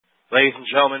Ladies and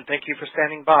gentlemen, thank you for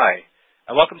standing by,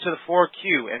 and welcome to the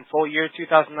 4Q and full year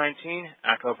 2019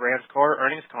 ACCO Brands Corp.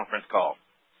 earnings conference call.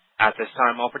 At this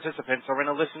time, all participants are in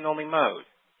a listen-only mode.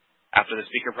 After the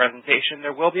speaker presentation,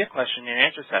 there will be a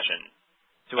question-and-answer session.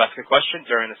 To ask a question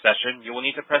during the session, you will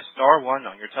need to press star 1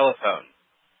 on your telephone.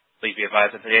 Please be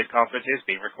advised that today's conference is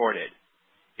being recorded.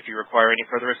 If you require any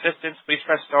further assistance, please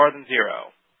press star then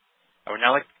 0. I would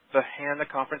now like to hand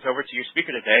the conference over to your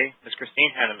speaker today, Ms.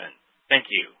 Christine Hanneman. Thank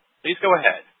you. Please go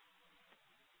ahead.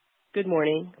 Good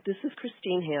morning. This is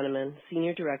Christine Hanneman,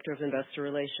 Senior Director of Investor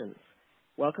Relations.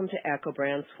 Welcome to ACCO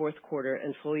Brands' fourth quarter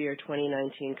and full year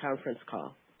 2019 conference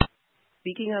call.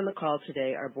 Speaking on the call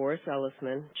today are Boris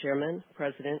Elisman, Chairman,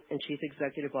 President, and Chief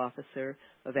Executive Officer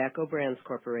of ACCO Brands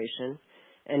Corporation,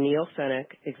 and Neil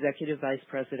Fenwick, Executive Vice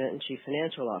President and Chief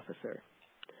Financial Officer.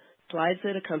 Slides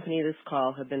that accompany this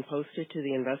call have been posted to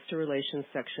the Investor Relations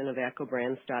section of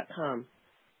accobrands.com.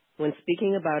 When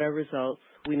speaking about our results,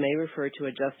 we may refer to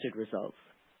adjusted results.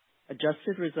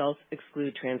 Adjusted results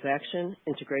exclude transaction,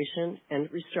 integration, and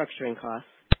restructuring costs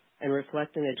and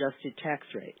reflect an adjusted tax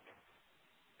rate.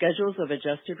 Schedules of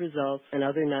adjusted results and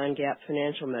other non-GAAP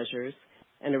financial measures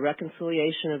and a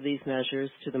reconciliation of these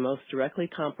measures to the most directly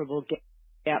comparable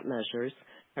GAAP measures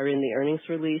are in the earnings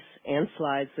release and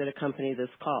slides that accompany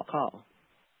this call.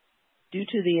 Due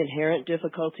to the inherent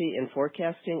difficulty in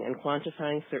forecasting and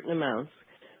quantifying certain amounts,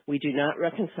 we do not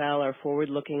reconcile our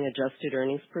forward-looking adjusted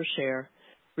earnings per share,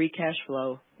 free cash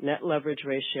flow, net leverage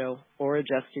ratio, or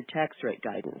adjusted tax rate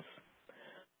guidance.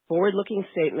 Forward-looking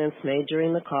statements made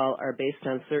during the call are based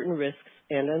on certain risks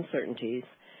and uncertainties,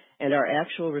 and our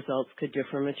actual results could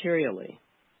differ materially.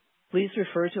 Please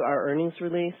refer to our earnings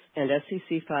release and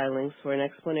SEC filings for an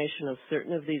explanation of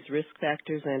certain of these risk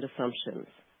factors and assumptions.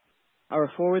 Our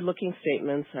forward-looking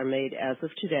statements are made as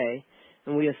of today,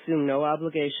 and we assume no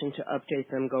obligation to update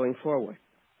them going forward.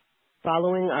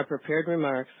 Following our prepared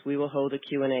remarks, we will hold a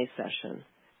Q&A session.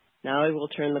 Now I will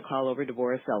turn the call over to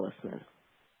Boris Elisman.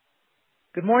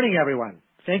 Good morning, everyone.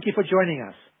 Thank you for joining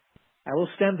us. I will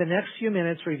spend the next few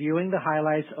minutes reviewing the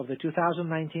highlights of the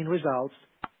 2019 results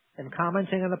and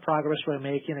commenting on the progress we're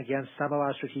making against some of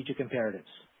our strategic imperatives.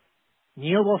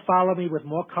 Neil will follow me with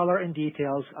more color and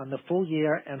details on the full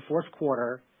year and fourth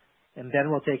quarter, and then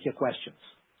we'll take your questions.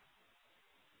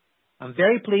 I'm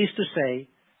very pleased to say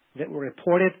that we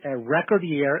reported a record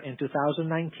year in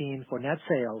 2019 for net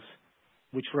sales,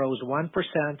 which rose 1%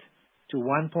 to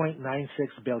 $1.96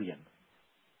 billion.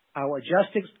 Our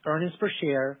adjusted earnings per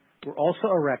share were also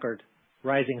a record,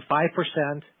 rising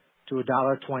 5% to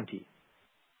 $1.20.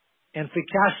 And free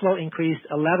cash flow increased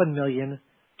 $11 million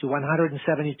to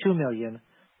 $172 million,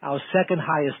 our second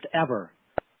highest ever,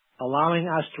 allowing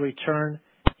us to return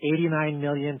 $89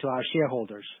 million to our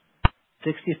shareholders,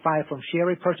 65 from share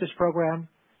repurchase program,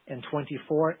 and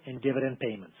 24 in dividend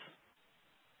payments.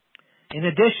 In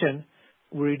addition,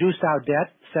 we reduced our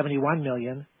debt $71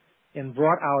 million and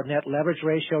brought our net leverage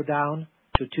ratio down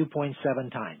to 2.7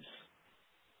 times.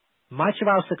 Much of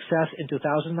our success in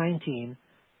 2019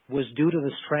 was due to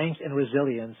the strength and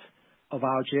resilience of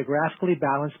our geographically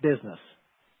balanced business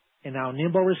and our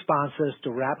nimble responses to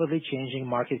rapidly changing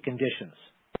market conditions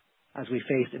as we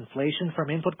faced inflation from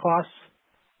input costs,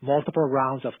 multiple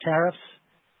rounds of tariffs,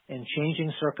 and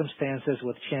changing circumstances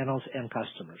with channels and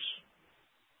customers.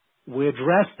 We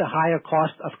addressed the higher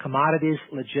cost of commodities,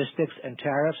 logistics, and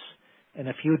tariffs in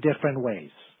a few different ways.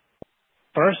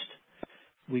 First,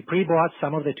 we pre-bought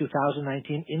some of the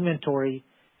 2019 inventory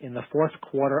in the fourth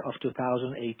quarter of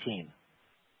 2018.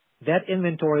 That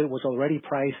inventory was already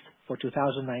priced for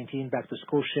 2019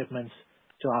 back-to-school shipments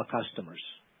to our customers.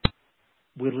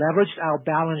 We leveraged our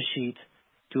balance sheet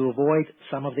to avoid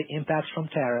some of the impacts from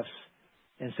tariffs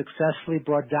and successfully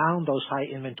brought down those high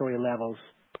inventory levels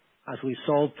as we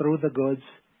sold through the goods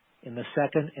in the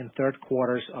second and third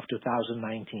quarters of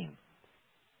 2019.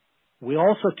 We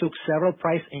also took several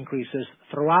price increases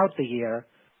throughout the year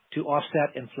to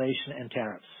offset inflation and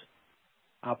tariffs.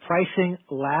 Our pricing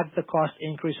lagged the cost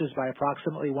increases by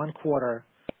approximately 1 quarter,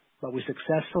 but we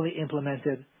successfully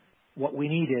implemented what we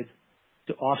needed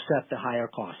to offset the higher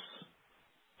costs.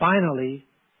 Finally,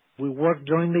 we worked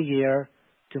during the year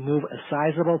to move a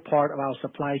sizable part of our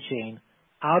supply chain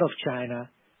out of China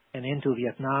and into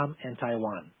Vietnam and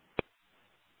Taiwan.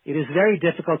 It is very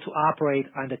difficult to operate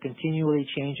under continually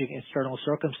changing external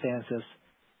circumstances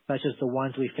such as the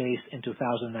ones we faced in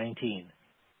 2019.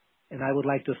 And I would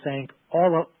like to thank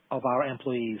all of our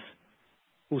employees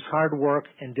whose hard work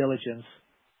and diligence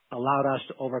allowed us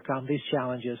to overcome these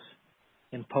challenges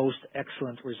and post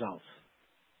excellent results.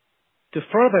 To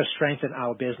further strengthen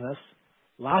our business,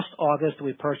 last August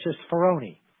we purchased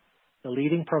Ferroni, the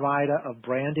leading provider of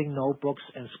branding notebooks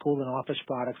and school and office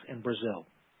products in Brazil.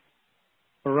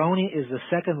 Peroni is the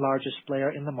second largest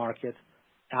player in the market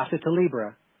after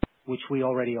Telebra, which we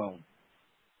already own.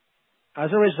 As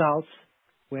a result,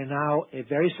 we're now a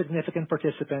very significant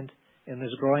participant in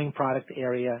this growing product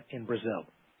area in Brazil.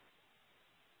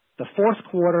 The fourth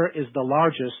quarter is the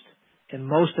largest and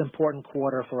most important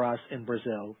quarter for us in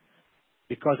Brazil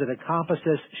because it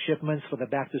encompasses shipments for the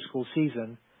back-to-school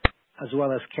season as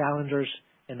well as calendars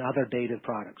and other dated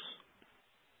products.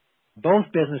 Both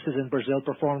businesses in Brazil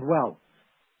performed well,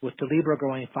 with Telebra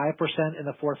growing 5% in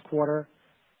the fourth quarter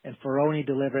and Peroni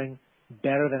delivering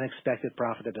better than expected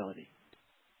profitability.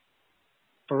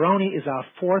 Peroni is our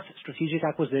fourth strategic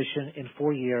acquisition in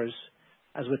 4 years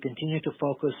as we continue to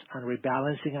focus on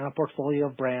rebalancing our portfolio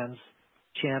of brands,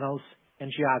 channels,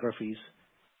 and geographies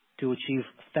to achieve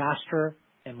faster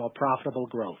and more profitable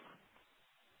growth.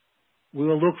 We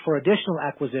will look for additional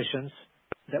acquisitions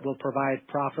that will provide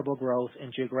profitable growth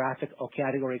in geographic or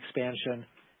category expansion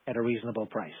at a reasonable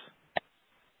price.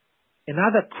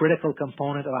 Another critical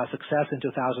component of our success in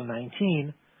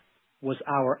 2019 was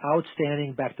our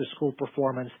outstanding back-to-school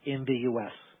performance in the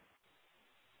U.S.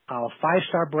 Our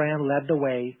five-star brand led the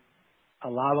way,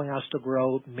 allowing us to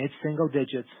grow mid-single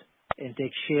digits and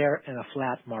take share in a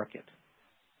flat market.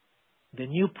 The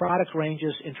new product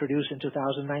ranges introduced in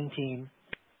 2019,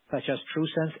 such as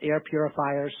TrueSense air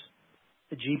purifiers,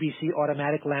 a GBC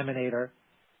automatic laminator,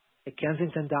 a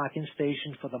Kensington docking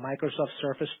station for the Microsoft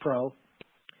Surface Pro,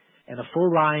 and a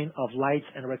full line of lights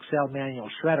and Rexel manual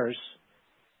shredders,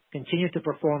 continued to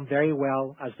perform very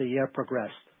well as the year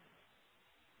progressed.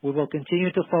 We will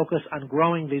continue to focus on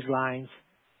growing these lines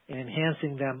and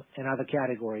enhancing them in other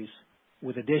categories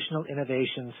with additional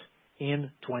innovations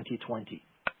in 2020.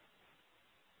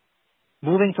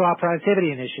 Moving to our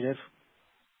productivity initiative,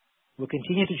 we'll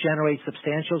continue to generate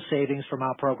substantial savings from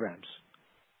our programs.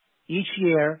 Each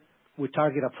year, we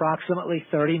target approximately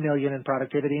 $30 million in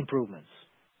productivity improvements.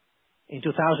 In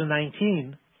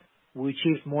 2019, we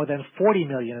achieved more than $40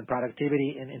 million in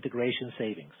productivity and integration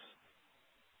savings.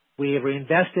 We have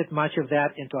reinvested much of that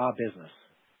into our business.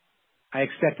 I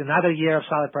expect another year of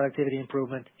solid productivity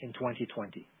improvement in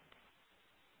 2020.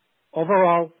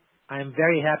 Overall, I am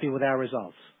very happy with our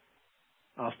results.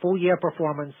 Our full-year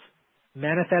performance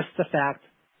manifests the fact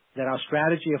that our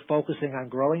strategy of focusing on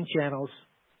growing channels,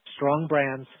 strong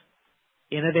brands,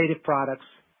 innovative products,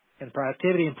 and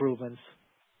productivity improvements,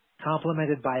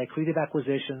 complemented by accretive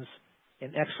acquisitions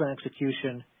and excellent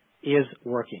execution, is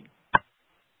working.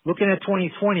 Looking at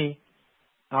 2020,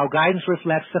 our guidance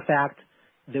reflects the fact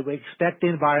that we expect the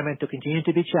environment to continue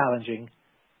to be challenging,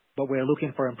 but we're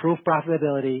looking for improved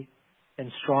profitability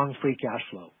and strong free cash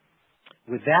flow.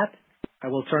 With that, I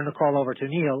will turn the call over to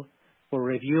Neil for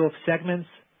a review of segments,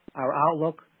 our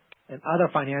outlook, and other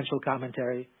financial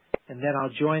commentary, and then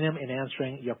I'll join him in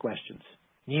answering your questions.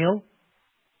 Neil?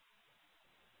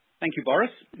 Thank you, Boris,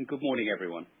 and good morning,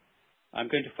 everyone. I'm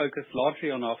going to focus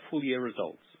largely on our full-year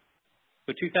results.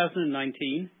 For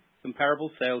 2019,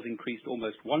 comparable sales increased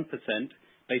almost 1%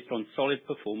 based on solid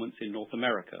performance in North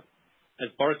America. As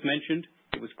Boris mentioned,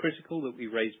 it was critical that we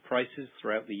raised prices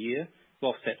throughout the year to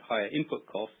offset higher input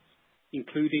costs,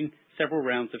 including several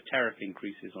rounds of tariff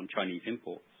increases on Chinese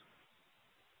imports.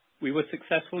 We were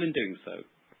successful in doing so,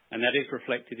 and that is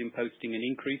reflected in posting an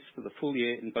increase for the full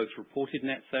year in both reported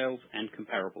net sales and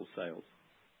comparable sales.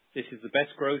 This is the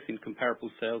best growth in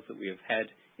comparable sales that we have had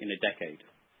in a decade.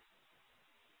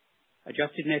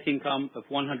 Adjusted net income of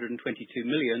 $122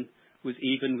 million was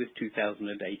even with 2018.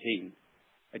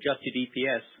 Adjusted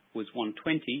EPS was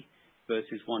 $1.20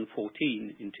 versus $1.14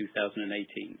 in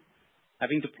 2018.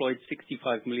 Having deployed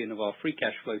 $65 million of our free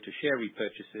cash flow to share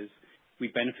repurchases, we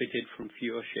benefited from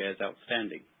fewer shares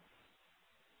outstanding.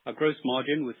 Our gross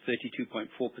margin was 32.4%,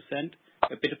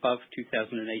 a bit above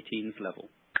 2018's level.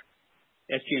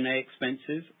 SG&A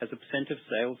expenses as a percent of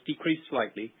sales decreased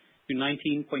slightly to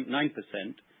 19.9%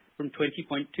 from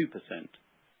 20.2%.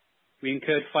 We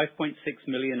incurred $5.6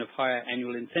 million of higher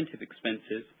annual incentive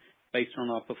expenses based on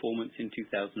our performance in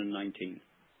 2019.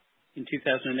 In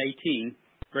 2018,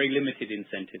 very limited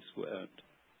incentives were earned.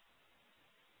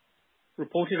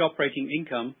 Reported operating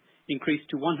income increased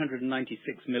to $196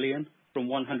 million from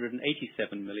 $187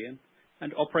 million,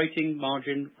 and operating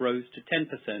margin rose to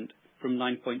 10% from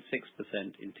 9.6%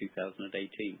 in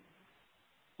 2018.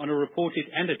 On a reported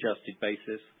and adjusted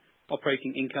basis,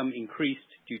 operating income increased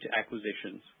due to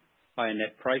acquisitions, higher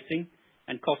net pricing,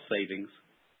 and cost savings,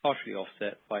 partially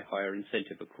offset by higher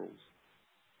incentive accruals.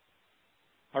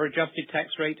 Our adjusted tax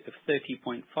rate of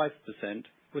 30.5%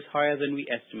 was higher than we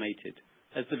estimated,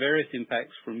 as the various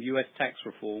impacts from U.S. tax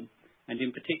reform and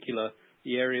in particular,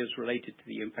 the areas related to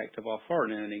the impact of our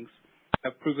foreign earnings,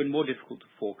 have proven more difficult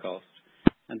to forecast,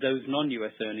 and those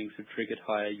non-U.S. earnings have triggered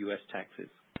higher U.S. taxes.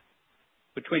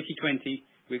 For 2020,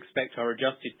 we expect our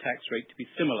adjusted tax rate to be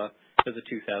similar to the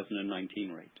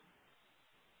 2019 rate.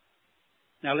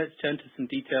 Now let's turn to some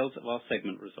details of our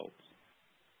segment results.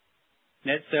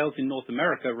 Net sales in North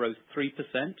America rose 3%,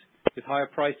 with higher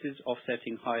prices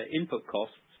offsetting higher input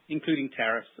costs, including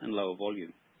tariffs and lower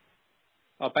volume.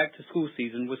 Our back-to-school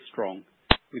season was strong,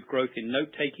 with growth in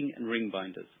note-taking and ring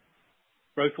binders.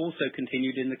 Growth also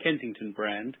continued in the Kensington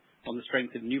brand on the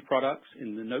strength of new products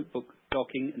in the notebook,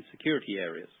 docking and security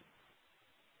areas.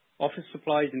 Office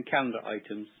supplies and calendar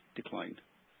items declined.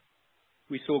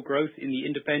 We saw growth in the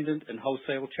independent and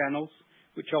wholesale channels,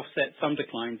 which offset some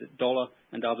declines at dollar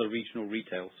and other regional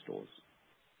retail stores.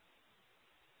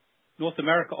 North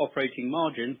America operating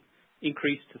margin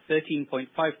increased to 13.5%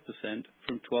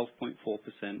 from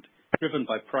 12.4%, driven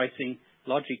by pricing,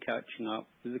 largely catching up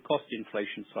with the cost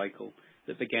inflation cycle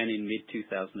that began in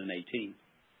mid-2018.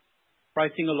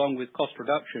 Pricing along with cost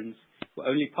reductions were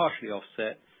only partially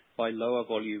offset by lower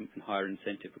volume and higher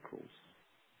incentive accruals.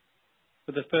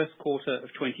 For the first quarter of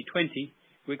 2020,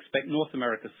 we expect North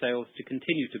America sales to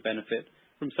continue to benefit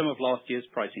from some of last year's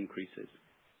price increases,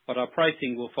 but our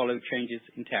pricing will follow changes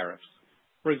in tariffs.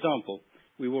 For example,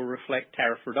 we will reflect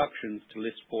tariff reductions to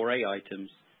List 4A items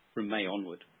from May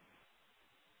onward.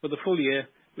 For the full year,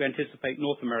 we anticipate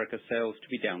North America sales to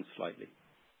be down slightly.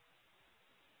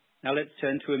 Now let's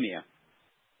turn to EMEA.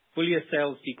 Full year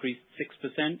sales decreased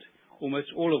 6%, almost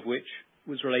all of which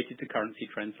was related to currency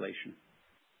translation.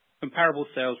 Comparable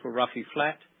sales were roughly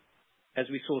flat, as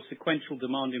we saw sequential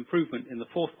demand improvement in the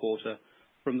fourth quarter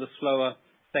from the slower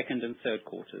second and third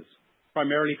quarters,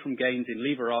 primarily from gains in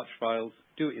lever arch files,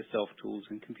 do-it-yourself tools,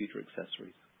 and computer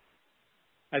accessories.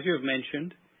 As you have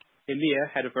mentioned,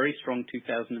 EMEA had a very strong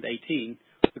 2018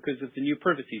 because of the new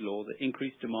privacy law that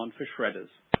increased demand for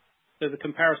shredders, so the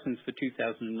comparisons for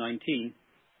 2019,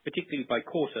 particularly by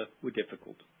quarter, were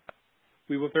difficult.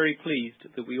 We were very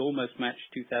pleased that we almost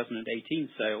matched 2018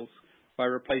 sales by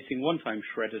replacing one-time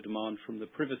shredder demand from the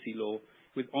privacy law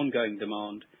with ongoing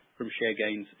demand from share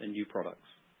gains and new products.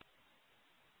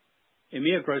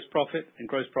 EMEA gross profit and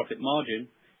gross profit margin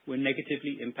were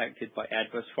negatively impacted by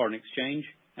adverse foreign exchange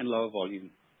and lower volume.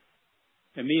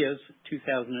 EMEA's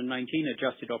 2019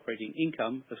 adjusted operating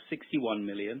income of $61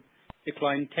 million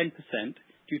declined 10%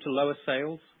 due to lower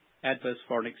sales, adverse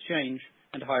foreign exchange,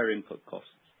 and higher input costs.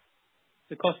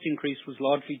 The cost increase was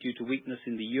largely due to weakness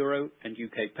in the euro and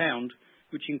UK pound,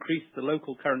 which increased the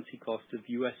local currency cost of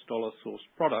US dollar-sourced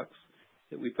products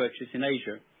that we purchase in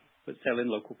Asia but sell in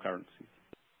local currencies.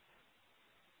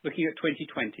 Looking at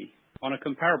 2020, on a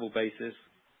comparable basis,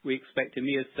 we expect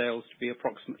EMEA's sales to be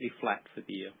approximately flat for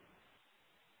the year.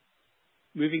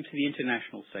 Moving to the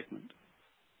international segment.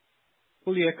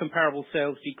 Full year comparable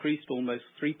sales decreased almost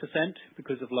 3%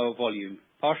 because of lower volume,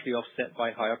 partially offset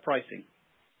by higher pricing.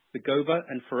 The Goba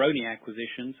and Ferroni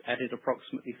acquisitions added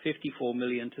approximately $54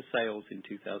 million to sales in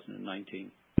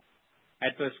 2019.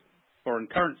 Adverse foreign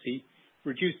currency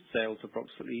reduced sales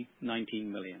approximately $19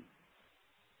 million.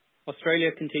 Australia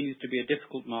continues to be a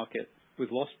difficult market with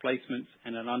lost placements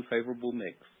and an unfavorable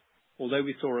mix, although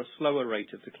we saw a slower rate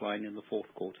of decline in the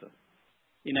fourth quarter.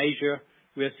 In Asia,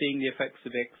 we are seeing the effects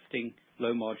of exiting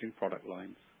low-margin product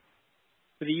lines.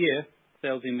 For the year,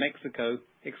 sales in Mexico,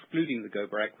 excluding the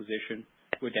Goba acquisition,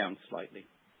 were down slightly.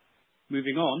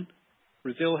 Moving on,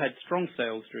 Brazil had strong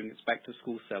sales during its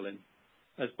back-to-school sell-in.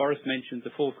 As Boris mentioned,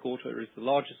 the fourth quarter is the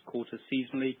largest quarter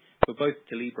seasonally for both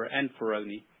Telebra and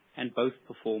Ferroni, and both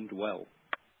performed well.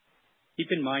 Keep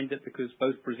in mind that because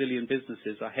both Brazilian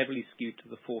businesses are heavily skewed to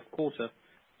the fourth quarter,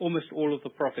 almost all of the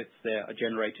profits there are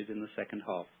generated in the second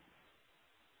half.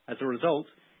 As a result,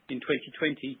 in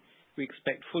 2020, we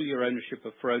expect full year ownership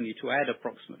of Ferroni to add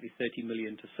approximately $30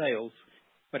 million to sales,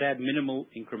 but add minimal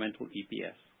incremental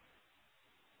EPS.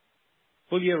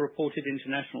 Full year reported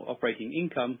international operating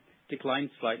income declined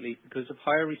slightly because of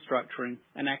higher restructuring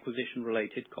and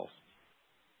acquisition-related costs.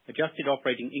 Adjusted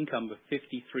operating income of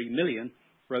 $53 million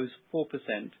rose 4%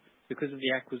 because of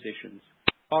the acquisitions,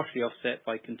 partially offset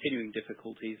by continuing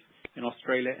difficulties in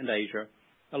Australia and Asia,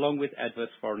 along with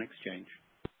adverse foreign exchange.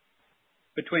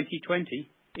 For 2020,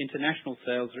 international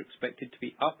sales are expected to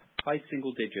be up high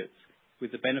single digits,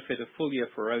 with the benefit of full year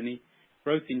Ferroni,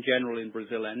 growth in general in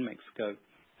Brazil and Mexico,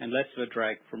 and less of a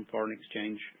drag from foreign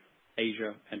exchange,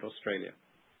 Asia and Australia.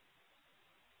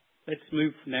 Let's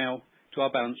move now to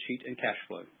our balance sheet and cash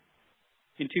flow.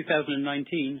 In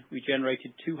 2019, we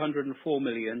generated $204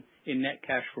 million in net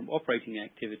cash from operating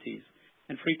activities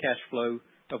and free cash flow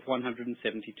of $172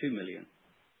 million.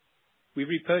 We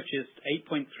repurchased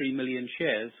 8.3 million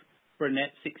shares for a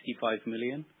net 65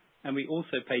 million, and we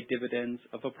also paid dividends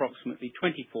of approximately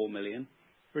 24 million,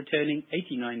 returning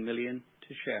 89 million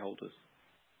to shareholders.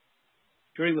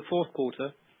 During the fourth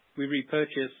quarter, we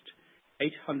repurchased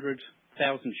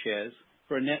 800,000 shares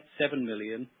for a net 7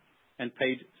 million and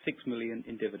paid 6 million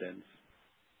in dividends.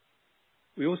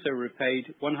 We also repaid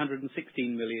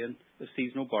 116 million of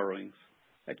seasonal borrowings.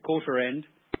 At quarter end,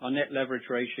 our net leverage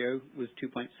ratio was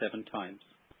 2.7 times.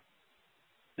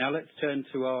 Now let's turn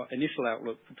to our initial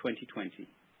outlook for 2020.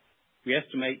 We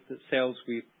estimate that sales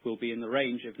will be in the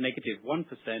range of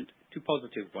 -1% to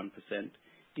 +1%,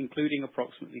 including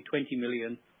approximately 20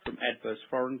 million from adverse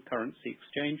foreign currency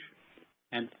exchange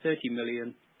and 30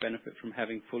 million benefit from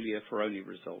having full year Ferroni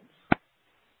results.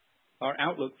 Our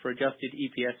outlook for adjusted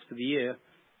EPS for the year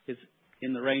is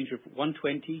in the range of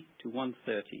 120 to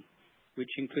 130, which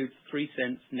includes 3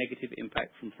 cents negative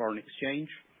impact from foreign exchange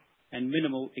and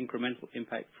minimal incremental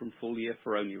impact from full year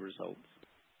Ferroni results.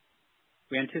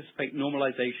 We anticipate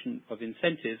normalization of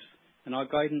incentives, and our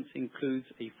guidance includes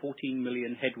a 14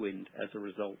 million headwind as a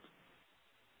result.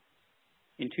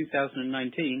 In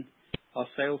 2019, our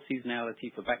sales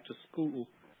seasonality for back to school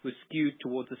was skewed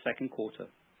towards the second quarter.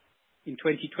 In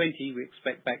 2020, we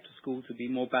expect back to school to be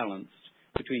more balanced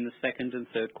between the second and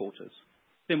third quarters,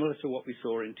 similar to what we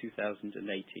saw in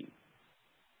 2018.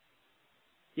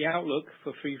 The outlook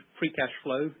for free cash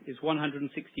flow is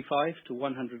 165 to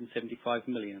 175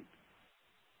 million.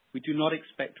 We do not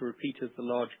expect a repeat of the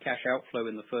large cash outflow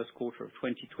in the first quarter of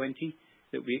 2020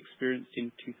 that we experienced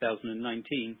in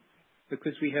 2019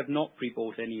 because we have not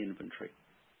pre-bought any inventory.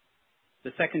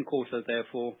 The second quarter,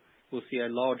 therefore, will see a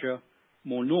larger,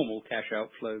 more normal cash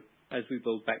outflow as we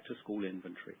build back to school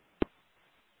inventory.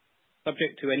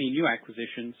 Subject to any new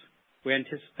acquisitions, we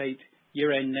anticipate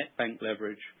year-end net bank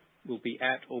leverage will be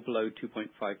at or below 2.5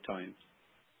 times.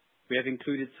 We have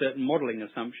included certain modeling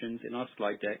assumptions in our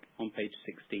slide deck on page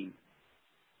 16.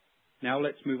 Now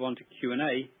let's move on to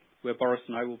Q&A, where Boris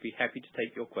and I will be happy to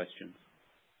take your questions.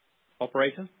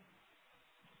 Operator?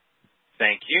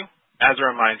 Thank you. As a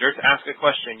reminder, to ask a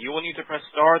question, you will need to press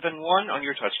star then 1 on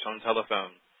your touch-tone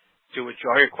telephone. To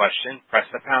withdraw your question, press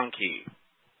the pound key.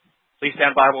 Please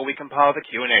stand by while we compile the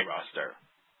Q&A roster.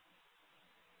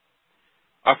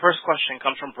 Our first question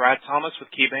comes from Brad Thomas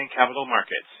with KeyBanc Capital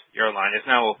Markets. Your line is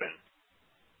now open.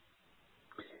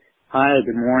 Hi,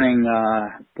 good morning,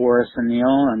 Boris and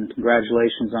Neil, and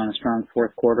congratulations on a strong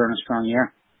fourth quarter and a strong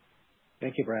year.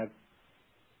 Thank you, Brad.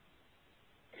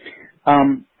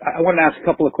 I wanted to ask a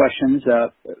couple of questions.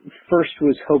 First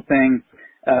was hoping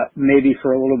maybe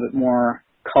for a little bit more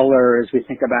color as we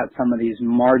think about some of these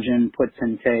margin puts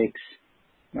and takes.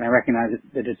 And I recognize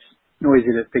that it's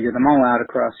noisy to figure them all out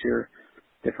across your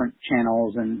different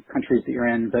channels and countries that you're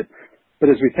in. But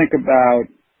as we think about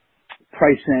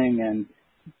pricing and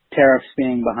tariffs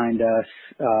being behind us,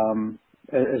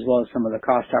 as well as some of the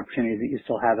cost opportunities that you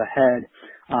still have ahead,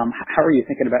 how are you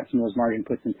thinking about some of those margin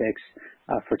puts and takes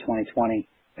for 2020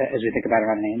 as we think about it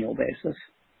on an annual basis?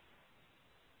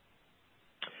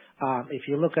 If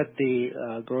you look at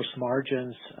the gross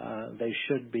margins, they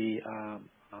should be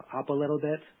up a little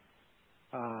bit,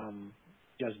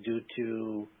 just due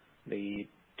to the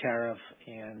tariff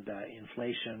and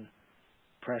inflation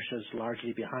pressures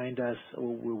largely behind us.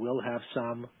 We will have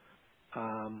some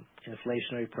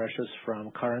inflationary pressures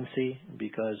from currency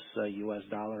because U.S.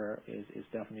 dollar is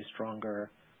definitely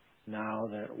stronger now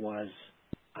than it was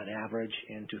on average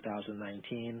in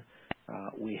 2019.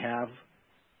 We have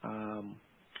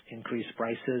increased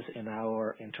prices in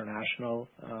our international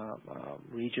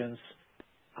regions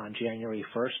on January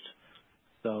 1st.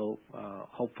 So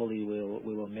hopefully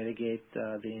we will mitigate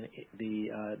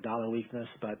the dollar weakness,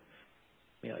 but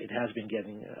it has been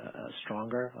getting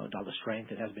stronger, dollar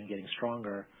strength. It has been getting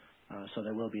stronger, so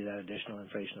there will be that additional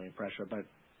inflationary pressure. But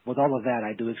with all of that,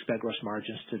 I do expect gross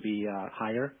margins to be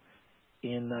higher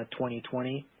in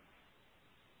 2020.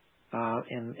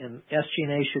 And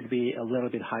SG&A should be a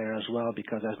little bit higher as well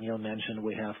because, as Neil mentioned,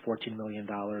 we have $14 million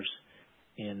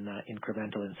in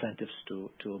incremental incentives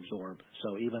to absorb.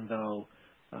 So even though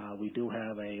we do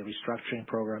have a restructuring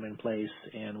program in place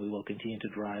and we will continue to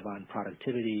drive on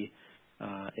productivity,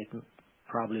 it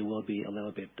probably will be a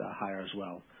little bit higher as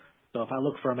well. So if I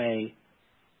look from a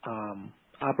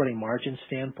operating margin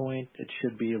standpoint, it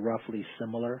should be roughly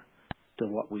similar to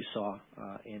what we saw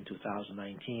in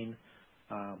 2019.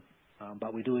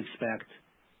 But we do expect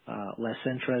less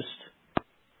interest,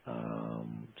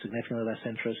 significantly less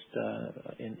interest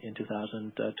in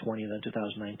 2020 than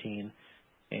 2019,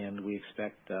 and we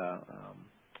expect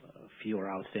fewer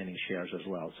outstanding shares as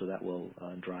well. So that will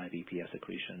drive EPS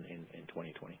accretion in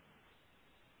 2020.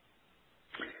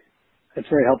 That's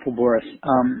very helpful, Boris.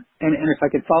 And if I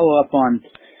could follow up on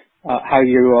how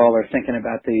you all are thinking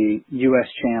about the U.S.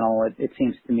 channel, it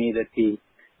seems to me that the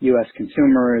U.S.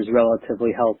 consumer is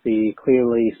relatively healthy.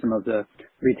 Clearly, some of the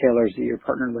retailers that you're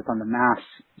partnered with on the mass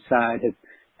side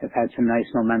have had some nice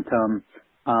momentum.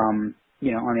 On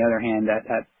the other hand,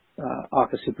 that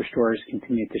office superstores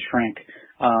continue to shrink.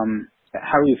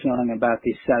 How are you feeling about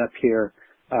the setup here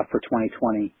for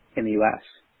 2020 in the U.S.?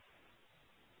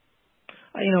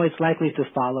 It's likely to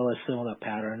follow a similar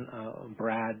pattern,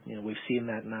 Brad. We've seen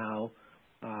that now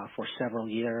for several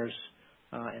years,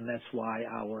 and that's why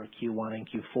our Q1 and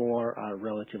Q4 are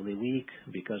relatively weak,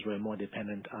 because we're more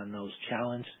dependent on those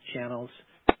challenged channels,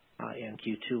 and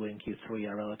Q2 and Q3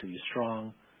 are relatively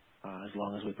strong, as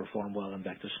long as we perform well in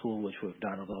back to school, which we've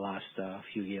done over the last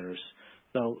few years.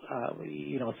 So,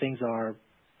 things are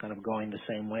kind of going the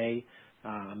same way.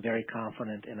 I'm very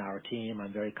confident in our team.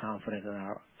 I'm very confident in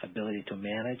our ability to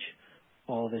manage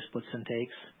all of these puts and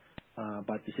takes.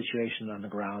 But the situation on the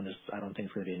ground I don't think,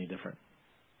 is going to be any different.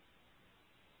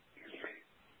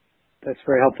 That's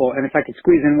very helpful. And if I could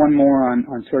squeeze in one more on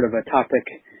sort of a topic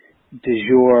du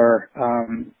jour,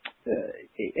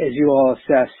 as you all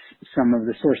assess some of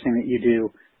the sourcing that you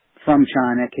do from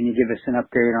China, can you give us an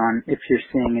update on if you're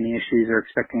seeing any issues or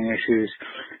expecting any issues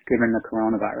given the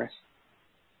coronavirus?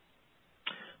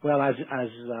 Well, as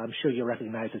I'm sure you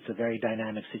recognize, it's a very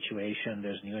dynamic situation.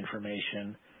 There's new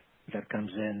information that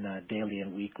comes in daily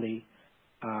and weekly.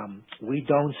 We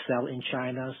don't sell in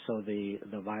China, so the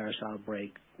virus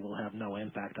outbreak will have no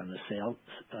impact on the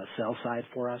sell side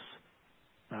for us.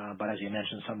 But as you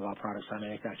mentioned, some of our products are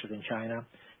manufactured in China.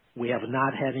 We have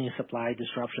not had any supply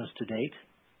disruptions to date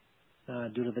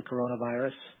due to the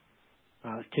coronavirus.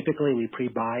 Typically, we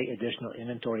pre-buy additional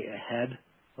inventory ahead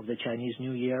of the Chinese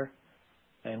New Year,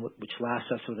 and which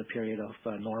lasts us through the period of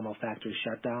normal factory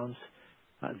shutdowns.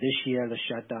 This year, the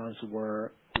shutdowns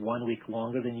were 1 week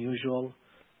longer than usual,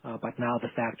 but now the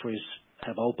factories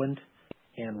have opened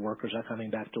and workers are coming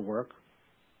back to work.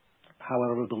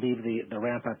 However, we believe the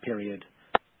ramp-up period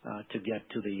to get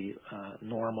to the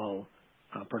normal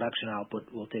production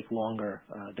output will take longer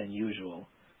than usual.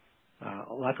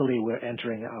 Luckily, we're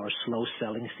entering our slow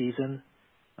selling season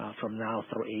from now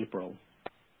through April.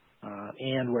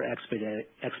 And we're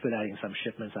expediting some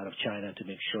shipments out of China to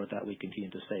make sure that we continue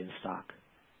to stay in stock.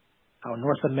 Our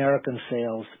North American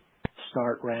sales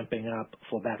start ramping up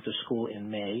for back to school in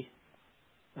May.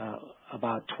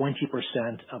 About 20%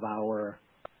 of our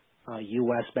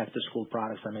U.S. back to school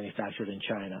products are manufactured in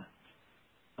China.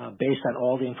 Based on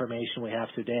all the information we have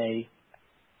today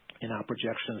in our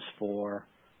projections for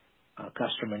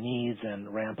customer needs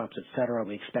and ramp ups, et cetera,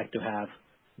 we expect to have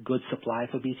good supply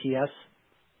for BTS.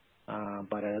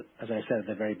 But as I said at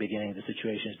the very beginning, the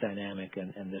situation is dynamic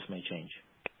and this may change.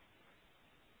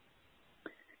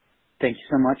 Thank you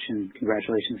so much, and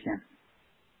congratulations again.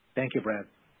 Thank you, Brad.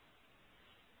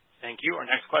 Thank you. Our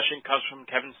next question comes from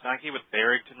Kevin Steinke with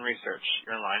Barrington Research.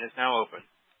 Your line is now open.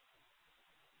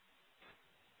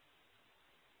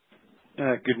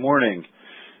 Good morning.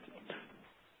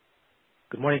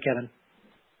 Good morning, Kevin.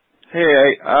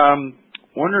 Hey, I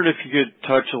wondered if you could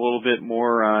touch a little bit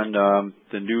more on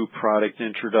the new product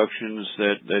introductions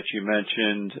that you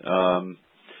mentioned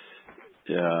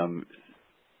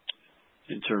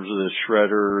in terms of the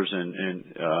shredders and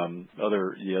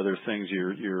the other things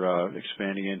you're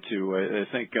expanding into. I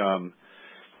think can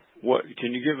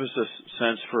you give us a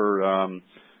sense for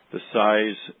the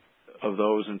size of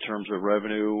those in terms of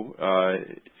revenue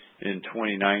in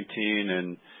 2019,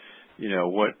 and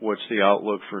what's the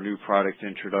outlook for new product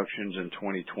introductions in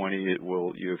 2020?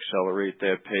 Will you accelerate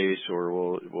that pace, or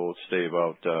will it stay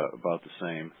about the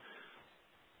same?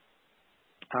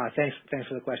 Thanks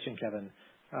for the question, Kevin.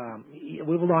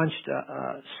 We've launched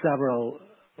several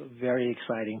very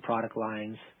exciting product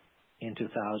lines in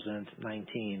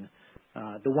 2019.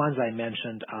 The ones I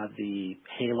mentioned are the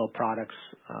Halo products,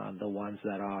 the ones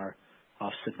that are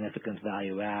of significant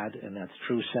value add, and that's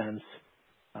TrueSense.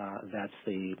 That's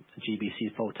the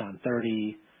GBC Photon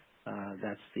 30.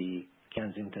 That's the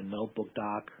Kensington Notebook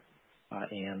Dock,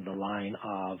 and the line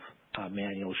of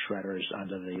manual shredders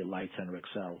under the Lights and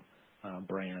Rexel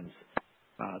brands.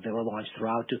 They were launched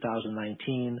throughout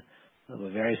 2019. They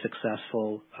were very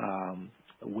successful.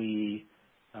 We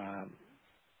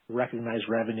recognized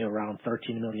revenue around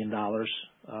 $13 million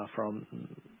from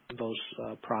those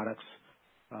products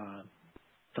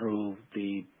through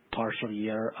the partial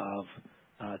year of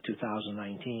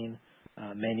 2019.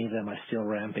 Many of them are still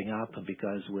ramping up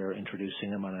because we're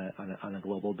introducing them on a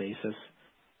global basis.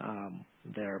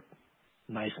 They're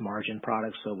nice margin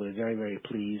products, so we're very, very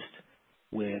pleased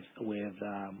with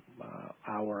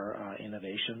our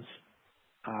innovations.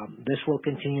 This will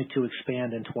continue to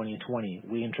expand in 2020.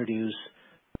 We introduce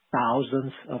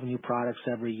thousands of new products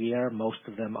every year. Most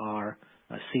of them are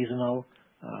seasonal,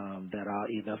 that are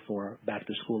either for back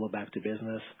to school or back to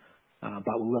business.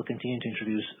 But we will continue to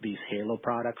introduce these halo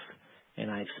products,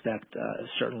 and I expect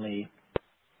certainly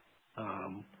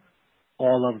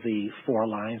all of the 4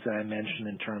 lines that I mentioned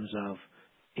in terms of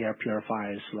air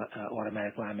purifiers,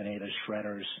 automatic laminators,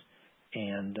 shredders,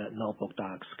 and notebook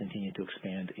docks continue to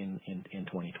expand in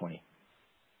 2020.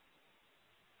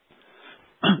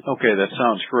 Okay, that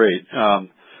sounds great.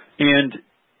 And,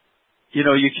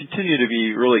 you continue to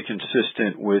be really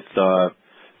consistent with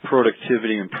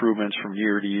productivity improvements from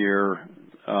year to year.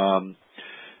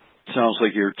 Sounds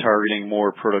like you're targeting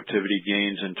more productivity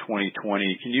gains in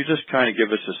 2020. Can you just kind of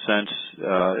give us a sense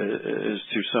as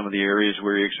to some of the areas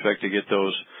where you expect to get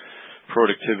those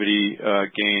productivity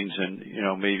gains, and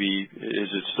maybe is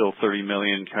it still $30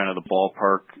 million, kind of the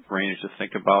ballpark range to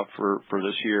think about for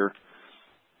this year?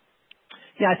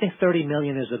 Yeah, I think $30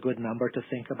 million is a good number to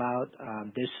think about.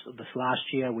 This last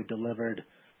year we delivered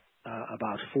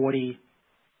about 40.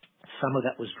 Some of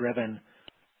that was driven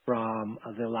from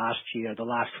the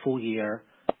last full year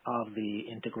of the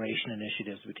integration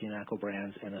initiatives between ACCO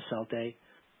Brands and Acelte.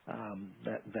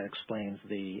 That explains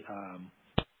the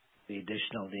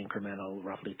incremental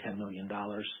roughly $10 million.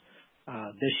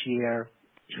 This year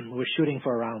we're shooting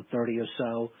for around 30 or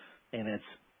so, and it's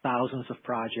thousands of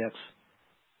projects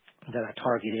that are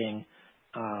targeting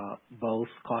both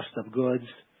cost of goods,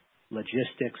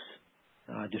 logistics,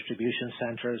 distribution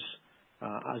centers,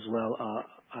 as well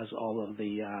as all of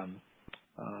the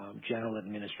general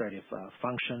administrative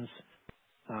functions.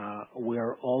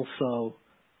 We're also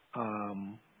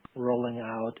rolling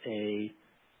out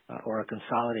or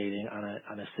consolidating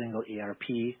on a single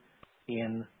ERP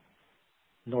in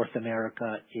North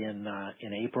America in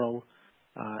April,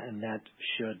 and that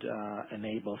should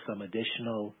enable some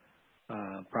additional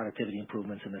productivity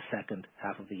improvements in the second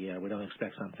half of the year. We don't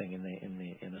expect something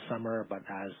in the summer, but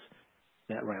as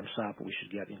that ramps up, we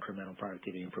should get incremental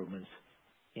productivity improvements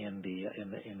in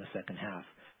the second half.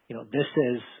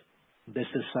 This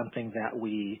is something that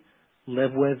we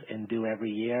live with and do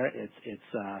every year.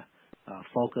 It's a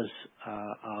focus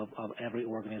of every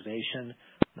organization.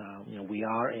 We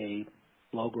are a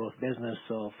low growth business,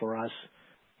 so for us,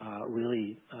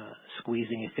 really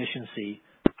squeezing efficiency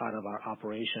out of our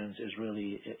operations is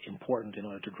really important in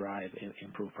order to drive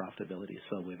improved profitability.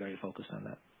 So we're very focused on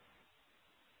that.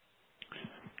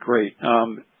 Great.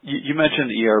 You mentioned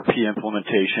the ERP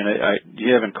implementation.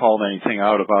 You haven't called anything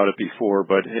out about it before,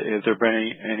 but have there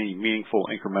been any meaningful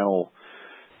incremental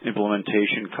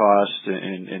implementation costs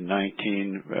in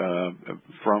 19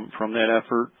 from that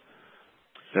effort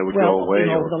that would go away?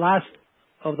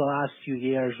 Over the last few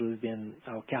years,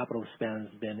 our capital spend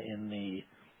has been in the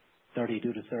 $32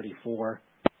 to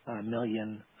 $34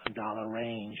 million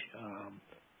range,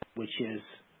 which is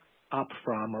up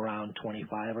from around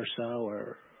 25 or so,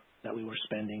 or that we were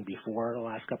spending before the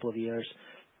last couple of years.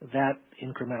 That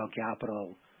incremental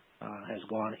capital has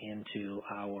gone into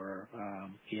our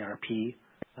ERP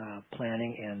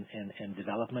planning and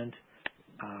development.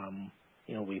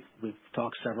 We've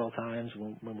talked several times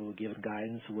when we were given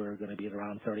guidance. We're going to be at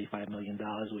around $35 million,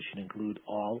 which should include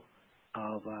all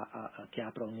of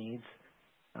capital needs.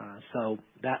 So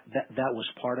that was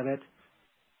part of it.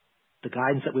 The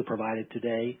guidance that we provided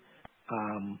today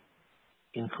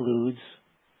includes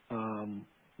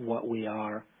what we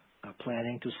are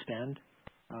planning to spend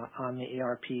on the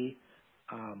ERP.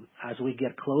 As we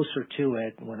get closer to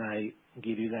it, when I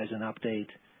give you guys an update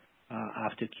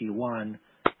after Q1,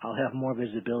 I'll have more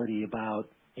visibility about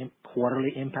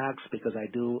quarterly impacts, because I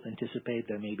do anticipate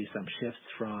there may be some shifts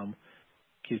from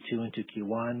Q2 into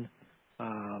Q1.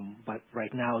 But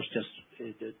right now it's just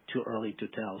too early to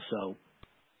tell. So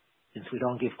since we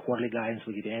don't give quarterly guidance,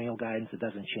 we give annual guidance. It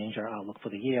doesn't change our outlook for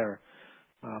the year,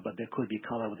 but there could be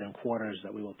color within quarters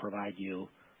that we will provide you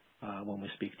when we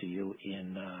speak to you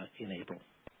in April.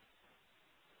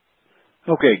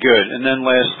 Okay, good. And then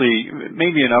lastly,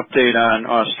 maybe an update on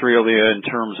Australia in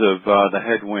terms of the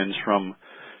headwinds from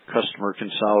customer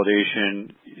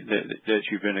consolidation that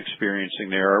you've been experiencing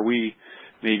there. Are we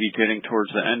maybe getting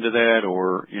towards the end of that,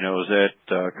 or is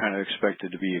that kind of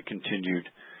expected to be a continued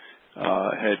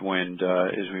headwind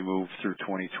as we move through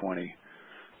 2020?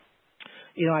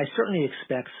 I certainly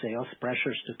expect sales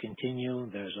pressures to continue.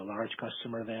 There's a large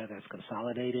customer there that's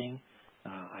consolidating.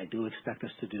 I do expect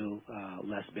us to do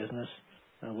less business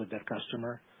with that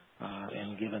customer,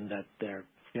 and given that they're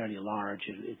fairly large,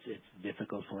 it's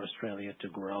difficult for Australia to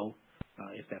grow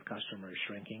if that customer is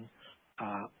shrinking.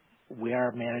 We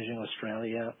are managing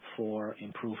Australia for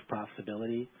improved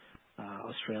profitability.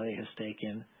 Australia has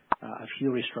taken a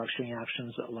few restructuring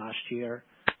actions last year,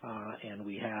 and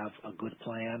we have a good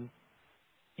plan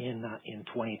in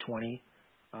 2020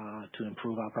 to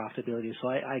improve our profitability. So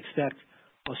I expect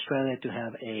Australia to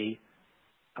have a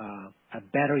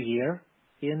better year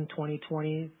in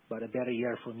 2020, but a better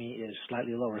year for me is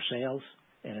slightly lower sales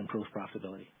and improved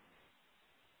profitability.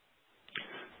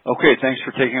 Okay, thanks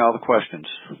for taking all the questions.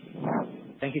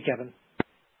 Thank you, Kevin.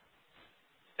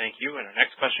 Thank you. And our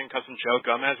next question comes from Joe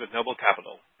Gomez with Noble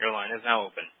Capital. Your line is now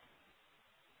open.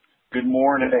 Good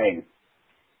morning.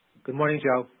 Good morning,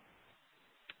 Joe.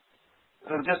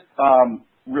 So just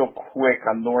real quick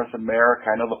on North America,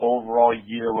 I know the overall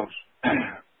year looks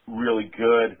really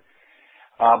good,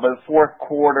 but the fourth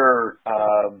quarter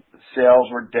sales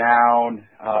were down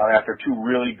after two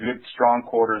really good, strong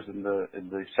quarters in the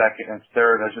second and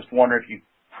third. I was just wondering if you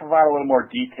provide a little more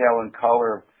detail and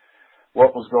color of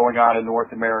what was going on in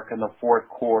North America in the fourth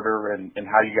quarter and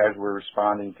how you guys were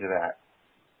responding to that.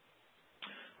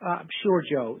 Sure,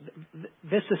 Joe.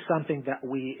 This is something that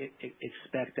we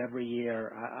expect every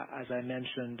year. As I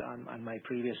mentioned on my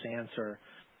previous answer,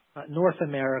 North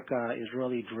America is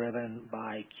really driven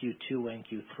by Q2 and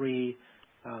Q3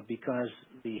 because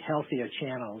the healthier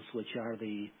channels, which are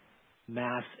the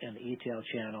mass and e-tail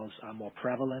channels, are more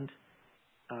prevalent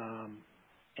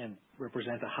and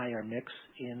represent a higher mix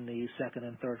in the second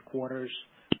and third quarters.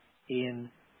 In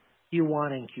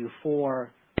Q1 and Q4,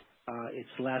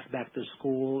 it's less back to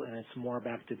school and it's more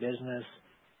back to business.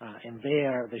 And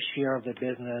there, the share of the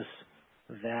business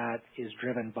that is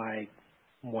driven by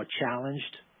more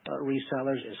challenged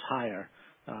resellers is higher.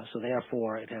 So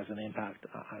therefore, it has an impact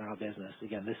on our business.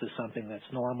 Again, this is something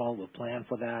that's normal. We'll plan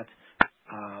for that.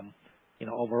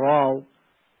 Overall,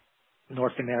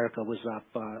 North America was up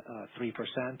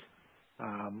 3%,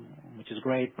 which is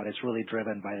great, but it's really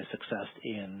driven by the success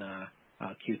in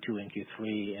Q2 and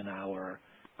Q3 in our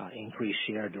increased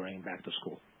share during back to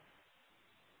school.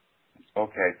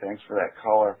 Okay, thanks for that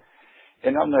color.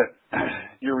 And on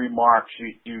your remarks,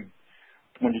 you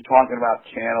when you're talking about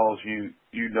channels, you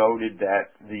noted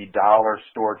that the dollar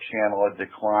store channel had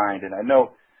declined, and I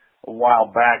know a while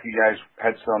back you guys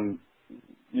had some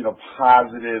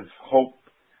positive hope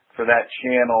for that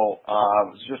channel. I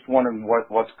was just wondering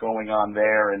what's going on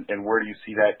there and where do you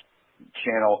see that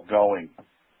channel going?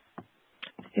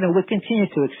 We continue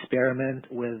to experiment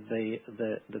with the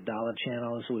dollar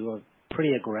channels. We were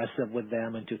pretty aggressive with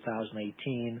them in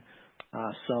 2018,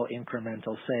 so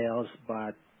incremental sales,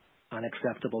 but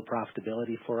unacceptable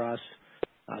profitability for us.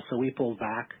 So we pulled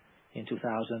back in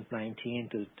 2019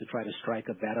 to try to strike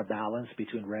a better balance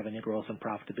between revenue growth and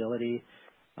profitability.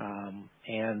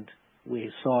 And we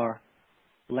saw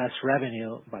less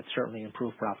revenue, but certainly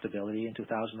improved profitability in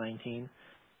 2019.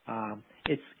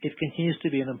 It continues to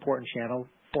be an important channel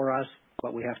for us,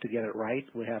 but we have to get it right.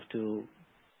 We have to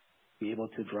be able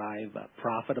to drive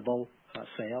profitable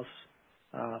sales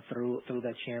through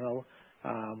that channel.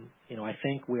 I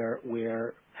think we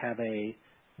have a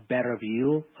better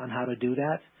view on how to do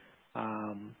that.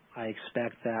 I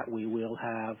expect that we will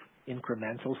have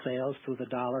incremental sales through the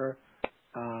dollar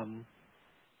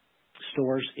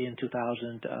stores in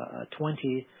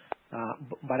 2020,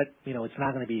 but it's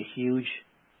not going to be a huge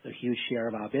share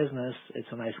of our business.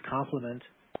 It's a nice complement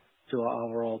to our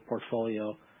overall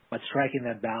portfolio, but striking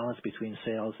that balance between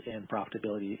sales and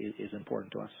profitability is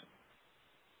important to us.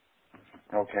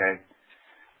 Okay.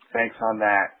 Thanks on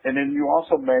that. And then you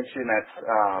also mentioned that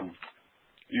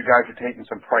you guys are taking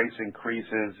some price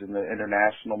increases in the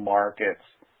international markets.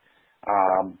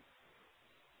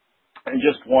 And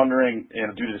just wondering,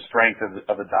 due to the strength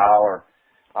of the dollar,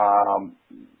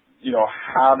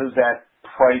 how does that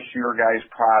price your guys'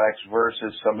 products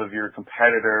versus some of your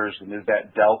competitors, and is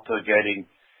that delta getting,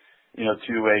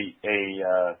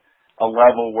 to a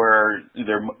level where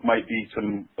there might be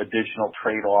some additional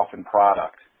trade-off in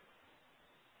product?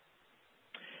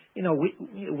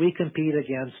 We compete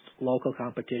against local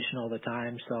competition all the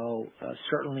time, so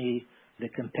certainly the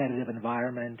competitive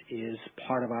environment is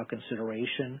part of our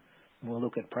consideration when we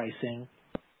look at pricing.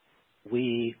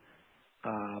 We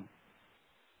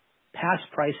pass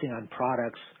pricing on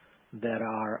products that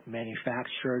are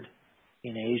manufactured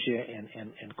in Asia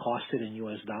and costed in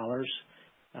U.S. dollars.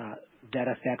 That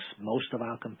affects most of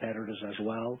our competitors as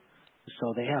well.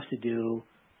 So they have to do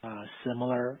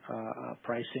similar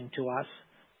pricing to us.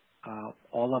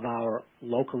 All of our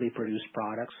locally produced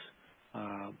products,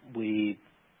 we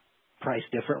price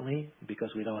differently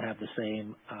because we don't have the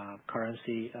same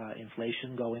currency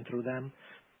inflation going through them.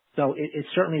 So it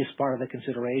certainly is part of the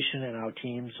consideration, and our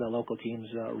teams, local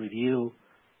teams, review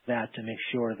that to make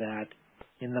sure that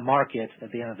in the market,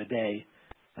 at the end of the day,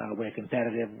 we're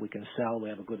competitive, we can sell, we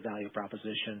have a good value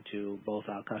proposition to both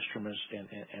our customers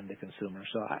and the consumer.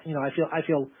 So I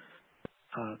feel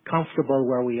comfortable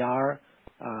where we are.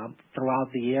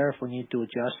 Throughout the year, if we need to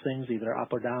adjust things either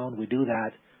up or down, we do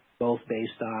that, both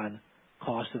based on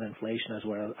cost and inflation as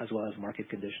well as market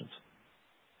conditions.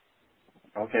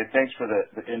 Okay, thanks for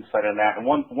the insight on that. And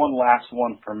one last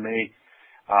one from me,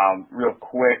 real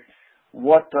quick.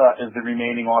 What is the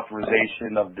remaining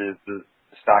authorization of the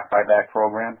stock buyback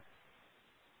program?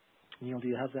 Neil, do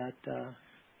you have that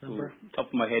number? Top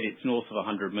of my head, it's north of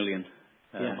 100 million.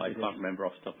 I can't is. remember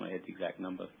off the top of my head the exact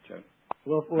number, Joe.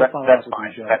 We'll follow up with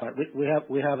you, Joe, but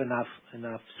we have enough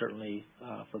certainly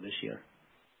for this year.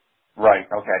 Right.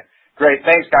 Okay. Great.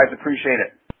 Thanks, guys. Appreciate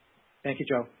it. Thank you,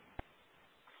 Joe.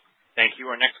 Thank you.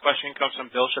 Our next question comes from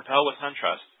Bill Chappell with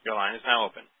SunTrust. Your line is now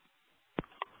open.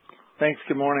 Thanks.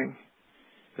 Good morning.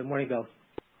 Good morning, Bill.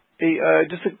 Hey,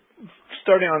 just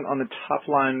starting on the top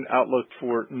line outlook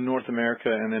for North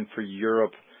America and then for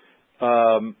Europe.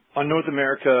 On North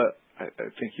America, I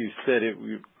think you said it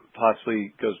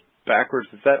possibly goes backwards.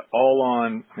 Is that all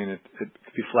on, I mean, it could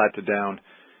be flat to down.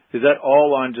 Is that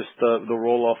all on just the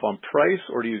roll-off on price,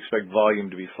 or do you expect volume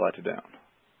to be flat to down?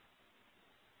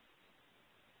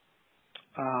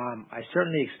 I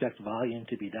certainly expect volume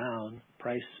to be down.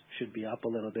 Price should be up a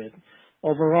little bit.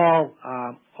 Overall,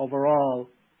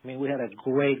 I mean, we had a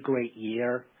great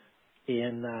year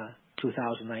in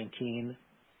 2019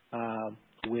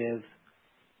 with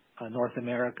North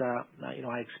America.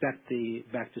 I expect the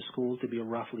back to school to be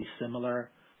roughly similar,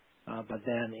 but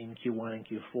then in Q1 and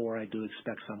Q4, I do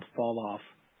expect some fall off,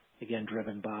 again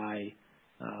driven by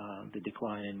the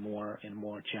decline in more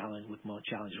challenged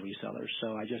resellers.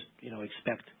 So I just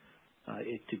expect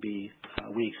it to be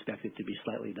we expect it to be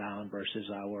slightly down versus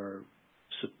our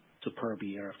superb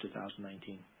year of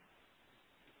 2019.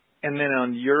 And then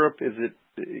on Europe, is it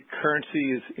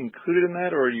currency is included in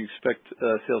that, or do you expect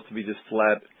sales to be just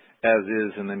flat as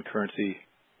is, and then currency?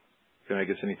 I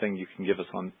guess anything you can give us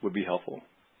on would be helpful.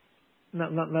 No,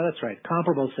 that's right.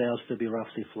 Comparable sales to be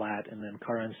roughly flat, and then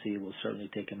currency will certainly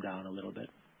take them down a little bit.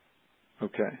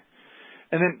 Okay.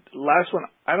 And then last one,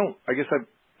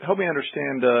 help me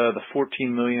understand the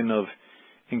 $14 million of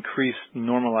increased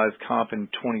normalized comp in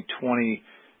 2020,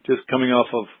 just coming off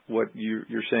of what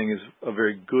you're saying is a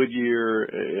very good year.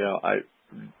 I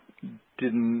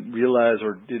didn't realize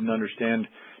or didn't understand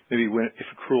maybe if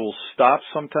accruals stopped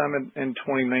sometime in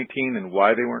 2019 and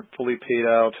why they weren't fully paid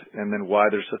out, and then why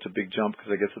there's such a big jump,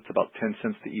 because I guess it's about 10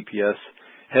 cents to EPS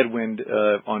headwind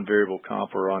on variable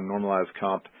comp or on normalized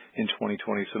comp in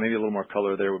 2020. So maybe a little more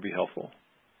color there would be helpful.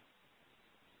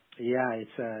 Yeah,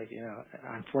 it's a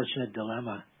unfortunate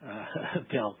dilemma,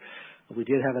 Bill. We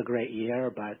did have a great year,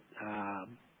 but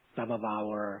some of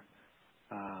our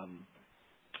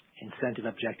incentive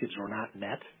objectives were not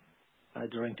met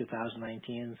during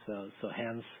 2019. So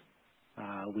hence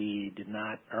we did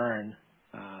not earn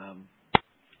our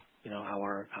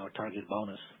target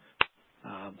bonus.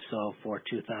 So for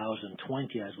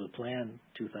 2020, as we plan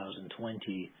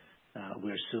 2020,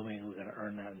 we're assuming we're going to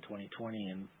earn that in 2020,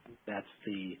 and that's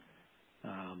the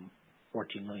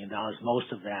 $14 million.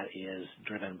 Most of that is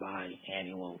driven by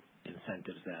annual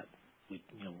incentives that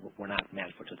were not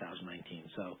met for 2019.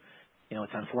 So,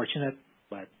 it's unfortunate,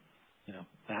 but,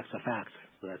 facts are facts.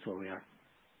 So that's where we are.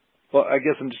 Well, I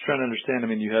guess I'm just trying to understand. I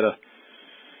mean, you had a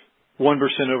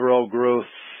 1% overall growth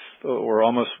or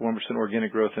almost 1%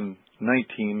 organic growth in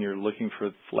 19. You're looking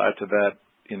for flat to that,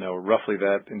 roughly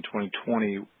that in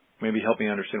 2020. Maybe help me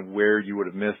understand where you would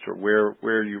have missed or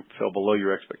where you fell below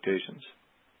your expectations.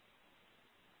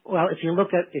 Well, if you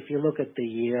look at the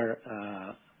year,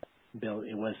 Bill,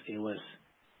 it was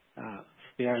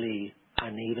fairly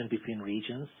uneven between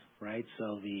regions, right?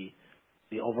 So the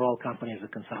overall company is a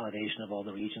consolidation of all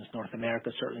the regions. North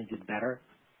America certainly did better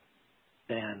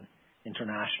than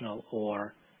international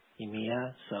or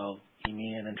EMEA. So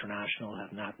EMEA and international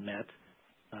have not met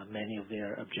many of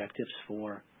their objectives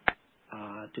for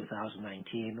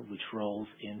 2019, which rolls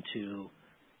into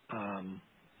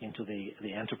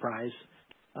the enterprise.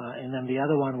 And then the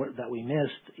other one that we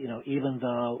missed, even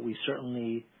though we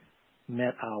certainly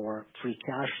met our free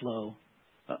cash flow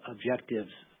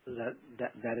objectives,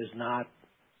 that is not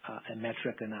a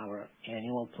metric in our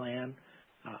annual plan.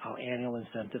 Our annual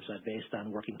incentives are based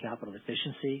on working capital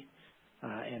efficiency,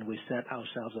 and we set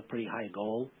ourselves a pretty high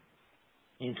goal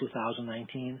in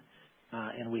 2019,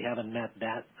 and we haven't met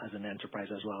that as an enterprise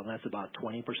as well. And that's about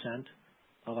 20%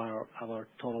 of our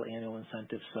total annual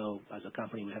incentives. So as a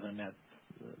company, we haven't met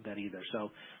that either.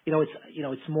 So,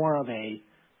 it's more of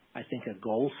I think a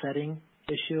goal setting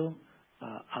issue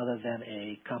other than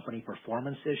a company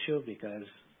performance issue, because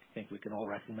I think we can all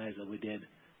recognize that we did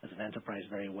as an enterprise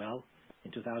very well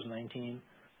in 2019.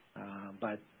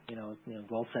 But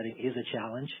goal setting is a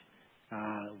challenge.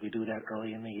 We do that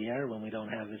early in the year when we don't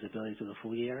have visibility to the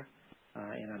full year,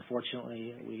 and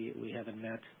unfortunately, we haven't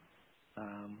met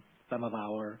some of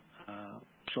our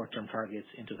short-term targets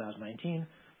in 2019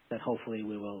 that hopefully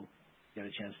we will get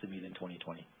a chance to meet in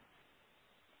 2020.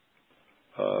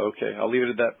 Okay, I'll leave it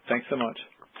at that. Thanks so much.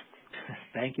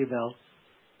 Thank you, Bill.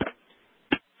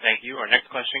 Thank you. Our next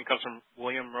question comes from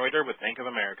William Reuter with Bank of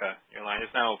America. Your line is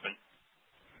now open.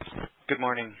 Good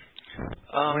morning.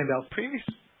 Morning, Bill.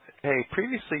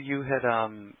 Previously you had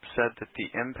said that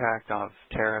the impact of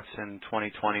tariffs in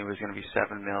 2020 was going to be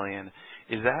 $7 million.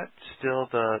 Is that still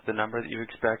the number that you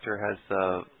expect, or has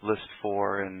the list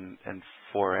 4 and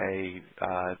 4A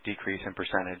decrease in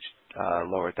percentage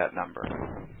lowered that number?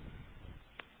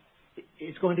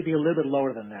 It's going to be a little bit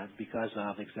lower than that because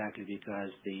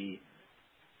the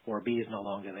 4B is no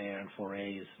longer there and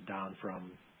 4A is down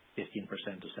from 15%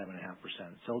 to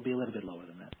 7.5%. So it'll be a little bit lower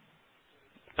than that.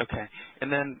 Okay.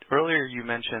 And then earlier you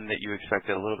mentioned that you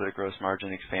expected a little bit of gross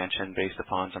margin expansion based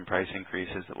upon some price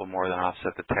increases that will more than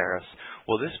offset the tariffs.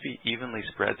 Will this be evenly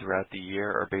spread throughout the year,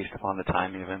 or based upon the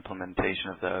timing of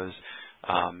implementation of those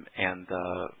and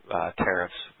the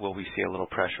tariffs, will we see a little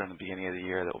pressure in the beginning of the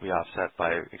year that will be offset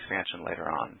by expansion later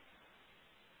on?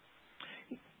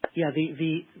 Yeah,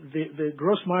 the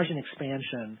gross margin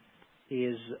expansion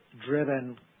is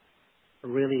driven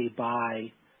really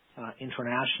by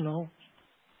international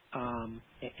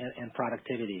and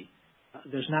productivity.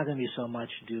 There's not going to be so much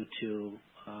due to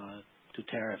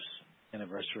tariffs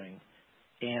anniversarying.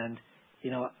 And,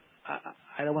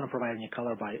 I don't want to provide any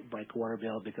color by quarter,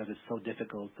 Bill, because it's so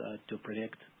difficult to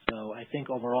predict. So I think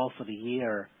overall for the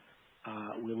year,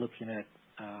 we're looking at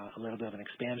a little bit of an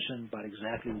expansion, but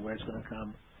exactly where it's going to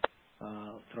come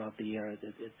throughout the year,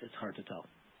 it's hard to tell.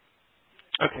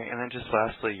 Okay, and then just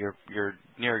lastly, you're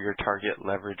near your target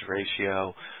leverage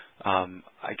ratio.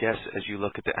 I guess as you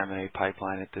look at the M&A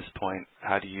pipeline at this point,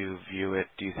 how do you view it?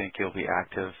 Do you think you'll be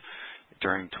active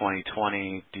during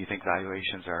 2020? Do you think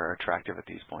valuations are attractive at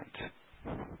these points?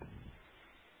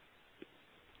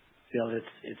 Bill,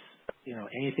 it's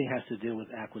anything has to do with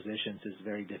acquisitions is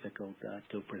very difficult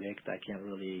to predict. I can't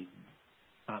really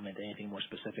comment anything more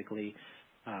specifically.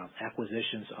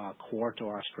 Acquisitions are core to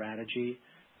our strategy.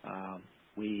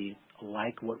 We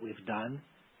like what we've done,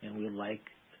 and we like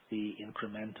the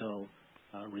incremental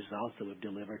results that we've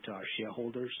delivered to our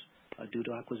shareholders due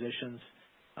to acquisitions.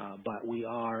 But we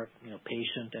are,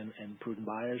 patient and prudent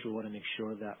buyers. We want to make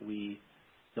sure that we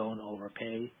don't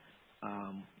overpay.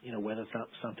 Whether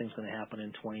something's going to happen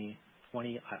in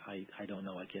 2020, I don't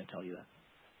know. I can't tell you that.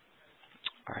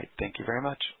 All right. Thank you very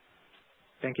much.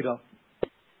 Thank you, Bill.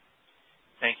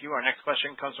 Thank you. Our next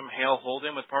question comes from Hale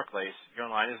Holden with Barclays. Your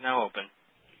line is now open.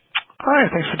 Hi,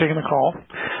 thanks for taking the call.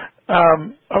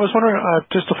 I was wondering,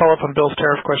 just to follow up on Bill's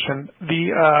tariff question,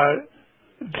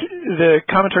 the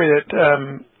commentary that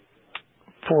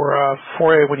for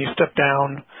 4A, when you step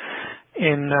down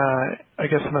in, I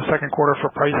guess in the second quarter for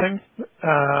pricing,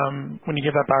 when you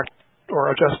give that back or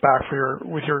adjust back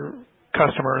with your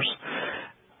customers,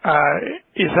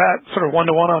 is that sort of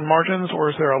one-to-one on margins, or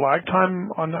is there a lag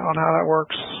time on how that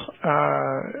works?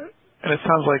 And it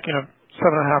sounds like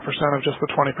 7.5% of just the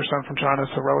 20% from China is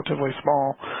a relatively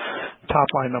small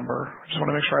top-line number. I just want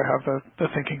to make sure I have the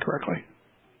thinking correctly.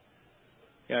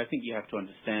 Yeah, I think you have to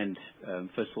understand,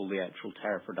 first of all, the actual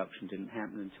tariff reduction didn't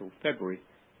happen until February,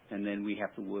 and then we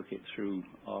have to work it through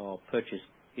our purchase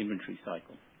inventory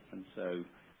cycle. And so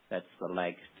that's the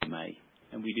lag to May.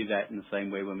 And we do that in the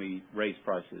same way when we raise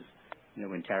prices.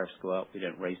 When tariffs go up, we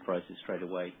don't raise prices straight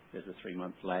away. There's a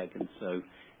 3-month lag. And so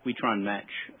we try and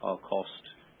match our cost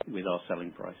with our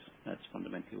selling price. That's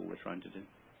fundamentally all we're trying to do.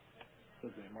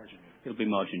 It'll be margin neutral. It'll be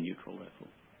margin neutral, therefore.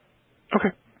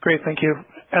 Okay, great, thank you.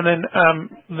 And then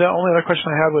the only other question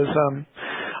I had was,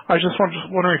 I was just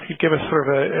wondering if you'd give us sort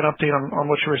of an update on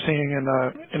what you were seeing in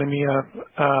EMEA,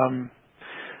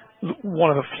 one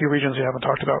of the few regions you haven't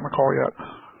talked about in the call yet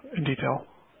in detail.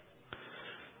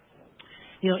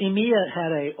 EMEA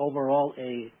had overall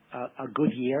a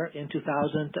good year in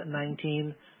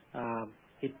 2019.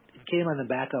 It came on the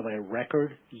back of a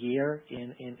record year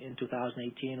in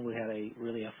 2018. We had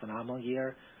really a phenomenal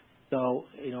year. So,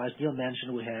 as Neil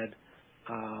mentioned, we had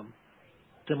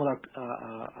similar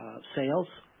sales,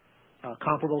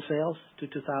 comparable sales to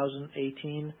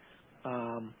 2018.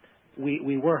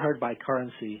 We were hurt by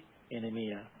currency in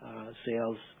EMEA.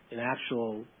 Sales in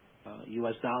actual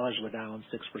U.S. dollars were down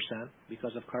 6%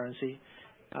 because of currency.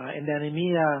 And then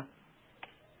EMEA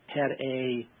had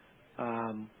a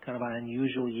kind of an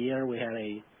unusual year. We had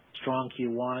a strong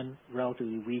Q1,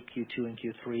 relatively weak Q2 and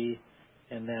Q3,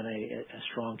 and then a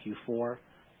strong Q4.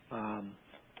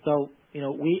 So,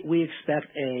 we expect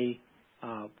a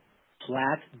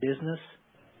flat business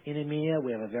in EMEA.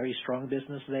 We have a very strong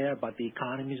business there, but the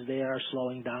economies there are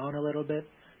slowing down a little bit.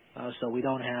 So we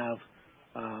don't have,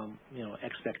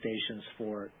 expectations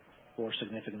for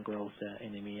significant growth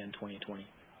in EMEA in 2020.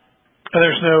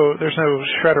 There's no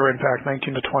shredder impact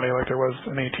 19 to 20 like there was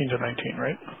in 18 to 19,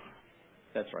 right?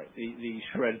 That's right.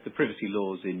 The privacy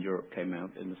laws in Europe came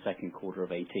out in the second quarter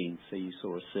of 18, so you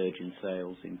saw a surge in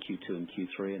sales in Q2 and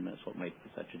Q3, and that's what made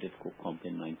it such a difficult comp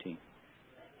in 19.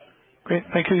 Great.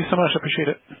 Thank you so much. I appreciate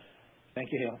it.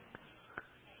 Thank you, Hill.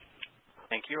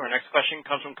 Thank you. Our next question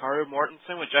comes from Karru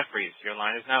Mortensen with Jefferies. Your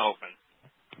line is now open.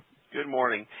 Good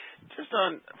morning. Just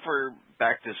for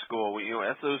back to school,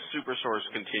 as those superstores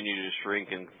continue to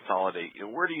shrink and consolidate,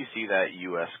 where do you see that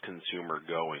U.S. consumer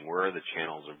going? Where are the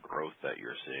channels of growth that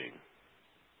you're seeing?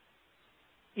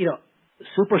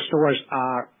 Superstores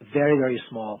are very, very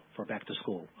small for back to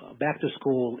school. Back to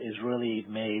school is really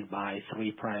made by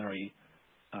three primary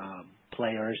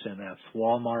players, and that's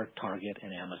Walmart, Target,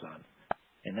 and Amazon.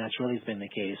 And that's really been the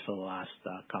case for the last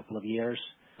couple of years,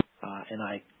 and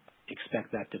I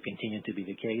expect that to continue to be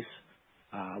the case.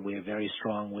 We are very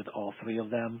strong with all three of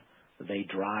them. They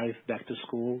drive back to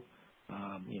school.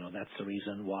 That's the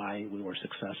reason why we were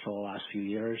successful the last few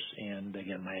years, and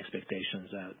again, my expectations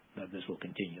that this will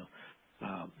continue.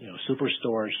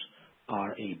 Superstores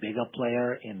are a bigger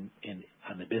player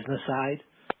on the business side,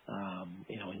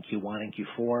 in Q1 and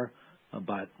Q4,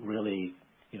 but really,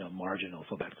 marginal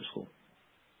for back to school.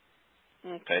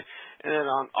 Okay. And then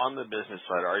on the business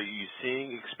side, are you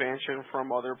seeing expansion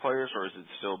from other players, or is it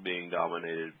still being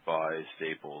dominated by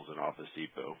Staples and Office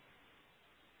Depot?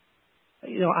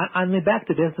 On the back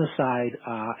to business side,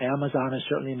 Amazon is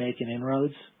certainly making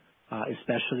inroads,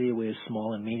 especially with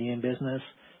small and medium business,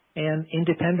 and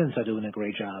independents are doing a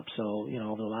great job. So,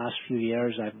 over the last few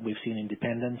years, we've seen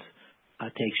independents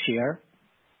take share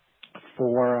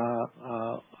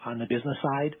on the business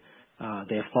side.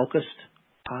 They're focused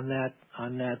on that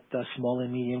small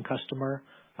and medium customer,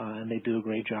 and they do a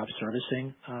great job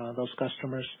servicing those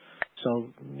customers. So,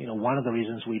 one of the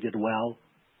reasons we did well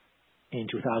in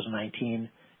 2019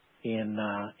 in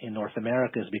North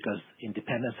America is because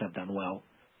independents have done well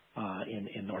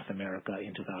in North America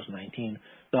in 2019.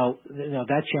 So,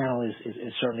 that channel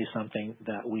is certainly something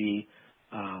that we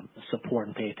support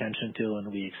and pay attention to,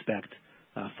 and we expect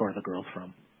further growth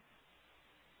from.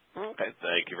 Okay.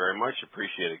 Thank you very much.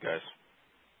 Appreciate it, guys.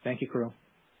 Thank you, Karru.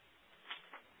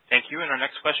 Thank you. And our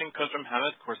next question comes from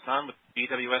Hamed Khorsand with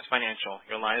BWS Financial.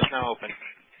 Your line is now open.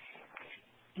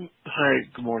 Hi,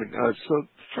 good morning. So the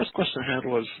first question I had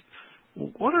was,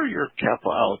 what are your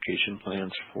capital allocation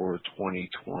plans for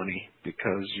 2020?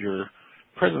 Because your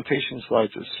presentation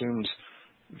slides assumes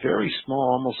very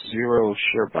small, almost zero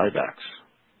share buybacks.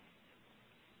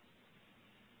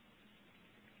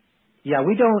 Yeah,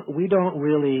 we don't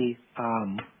really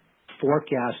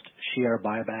forecast share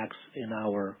buybacks in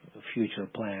our future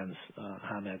plans,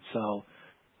 Hamed. So,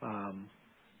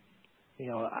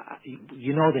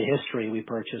 the history. We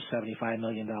purchased $75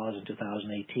 million in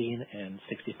 2018 and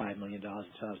 $65 million in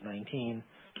 2019.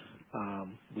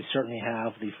 We certainly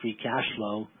have the free cash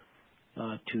flow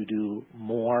to do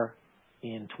more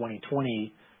in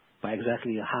 2020. By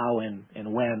exactly how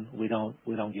and when, we don't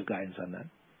give guidance on that.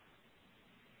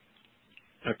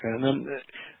 Okay, and then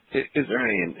is there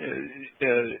any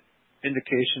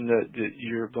indication that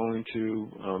you're going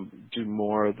to do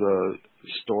more of the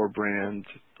store brand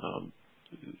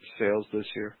sales this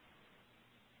year?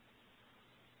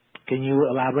 Can you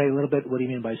elaborate a little bit? What do you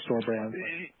mean by store brand?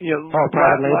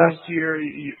 Private label. Last year,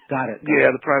 got it.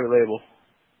 Yeah, the private label.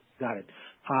 Got it.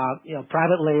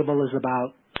 Private label is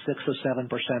about 6 or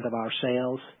 7% of our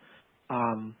sales.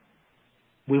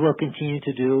 We will continue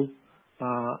to do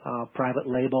private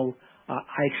label.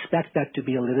 I expect that to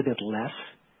be a little bit less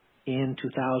in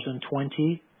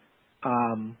 2020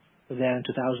 than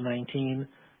 2019.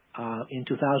 In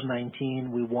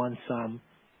 2019, we won some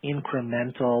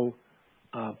incremental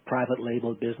private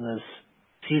label business,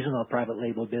 seasonal private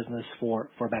label business for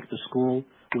back to school,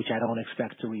 which I don't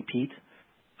expect to repeat.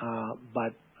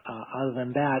 But other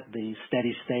than that, the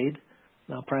steady state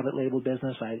private label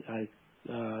business, I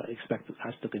expect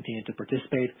us to continue to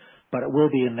participate, but it will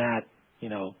be in that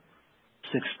 6%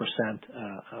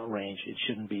 range. It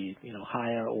shouldn't be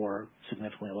higher or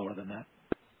significantly lower than that.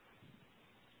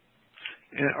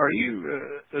 And are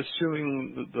you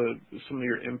assuming some of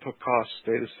your input costs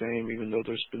stay the same, even though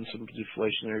there's been some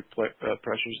deflationary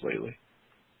pressures lately?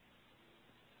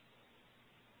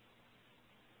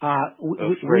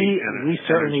 We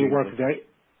certainly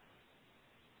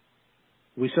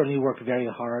work very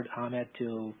hard, Ahmed,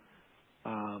 to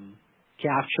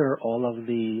capture all of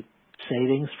the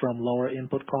savings from lower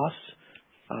input costs,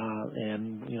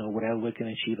 and whatever we can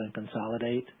achieve and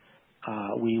consolidate,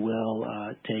 we will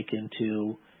take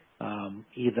into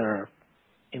either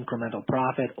incremental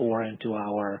profit or into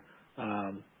our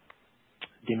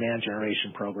demand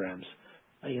generation programs.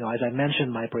 As I mentioned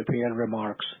in my prepared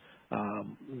remarks,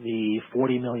 the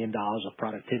 $40 million of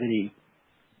productivity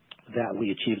that we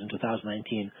achieved in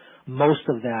 2019, most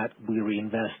of that we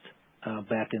reinvest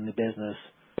back in the business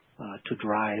to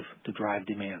drive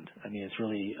demand. I mean, it's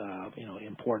really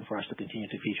important for us to continue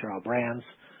to feature our brands,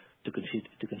 to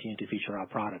continue to feature our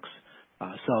products.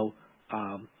 So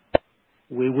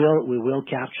we will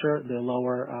capture the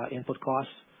lower input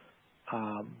costs,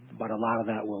 but a lot of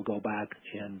that will go back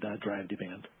and drive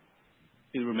demand.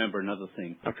 Do remember another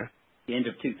thing. Okay. At the end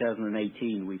of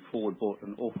 2018, we forward bought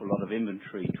an awful lot of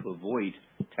inventory to avoid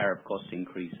tariff cost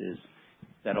increases.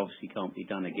 That obviously can't be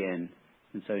done again.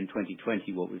 And so in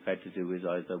 2020, what we've had to do is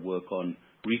either work on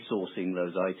resourcing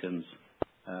those items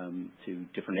to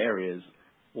different areas,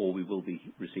 or we will be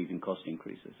receiving cost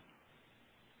increases.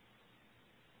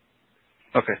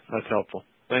 Okay, that's helpful.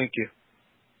 Thank you.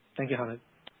 Thank you, Hamid.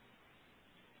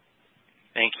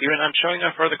 Thank you, and I'm showing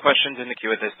no further questions in the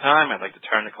queue at this time. I'd like to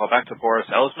turn the call back to Boris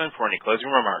Elisman for any closing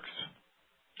remarks.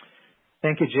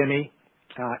 Thank you, Jimmy.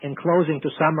 In closing, to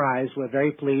summarize, we're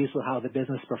very pleased with how the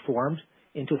business performed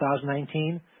in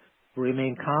 2019. We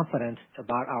remain confident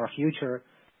about our future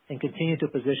and continue to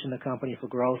position the company for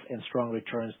growth and strong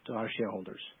returns to our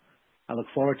shareholders. I look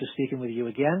forward to speaking with you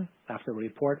again after we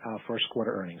report our first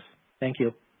quarter earnings. Thank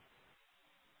you.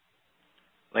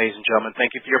 Ladies and gentlemen,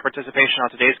 thank you for your participation on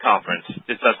today's conference.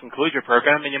 This does conclude your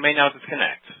program, and you may now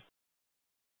disconnect.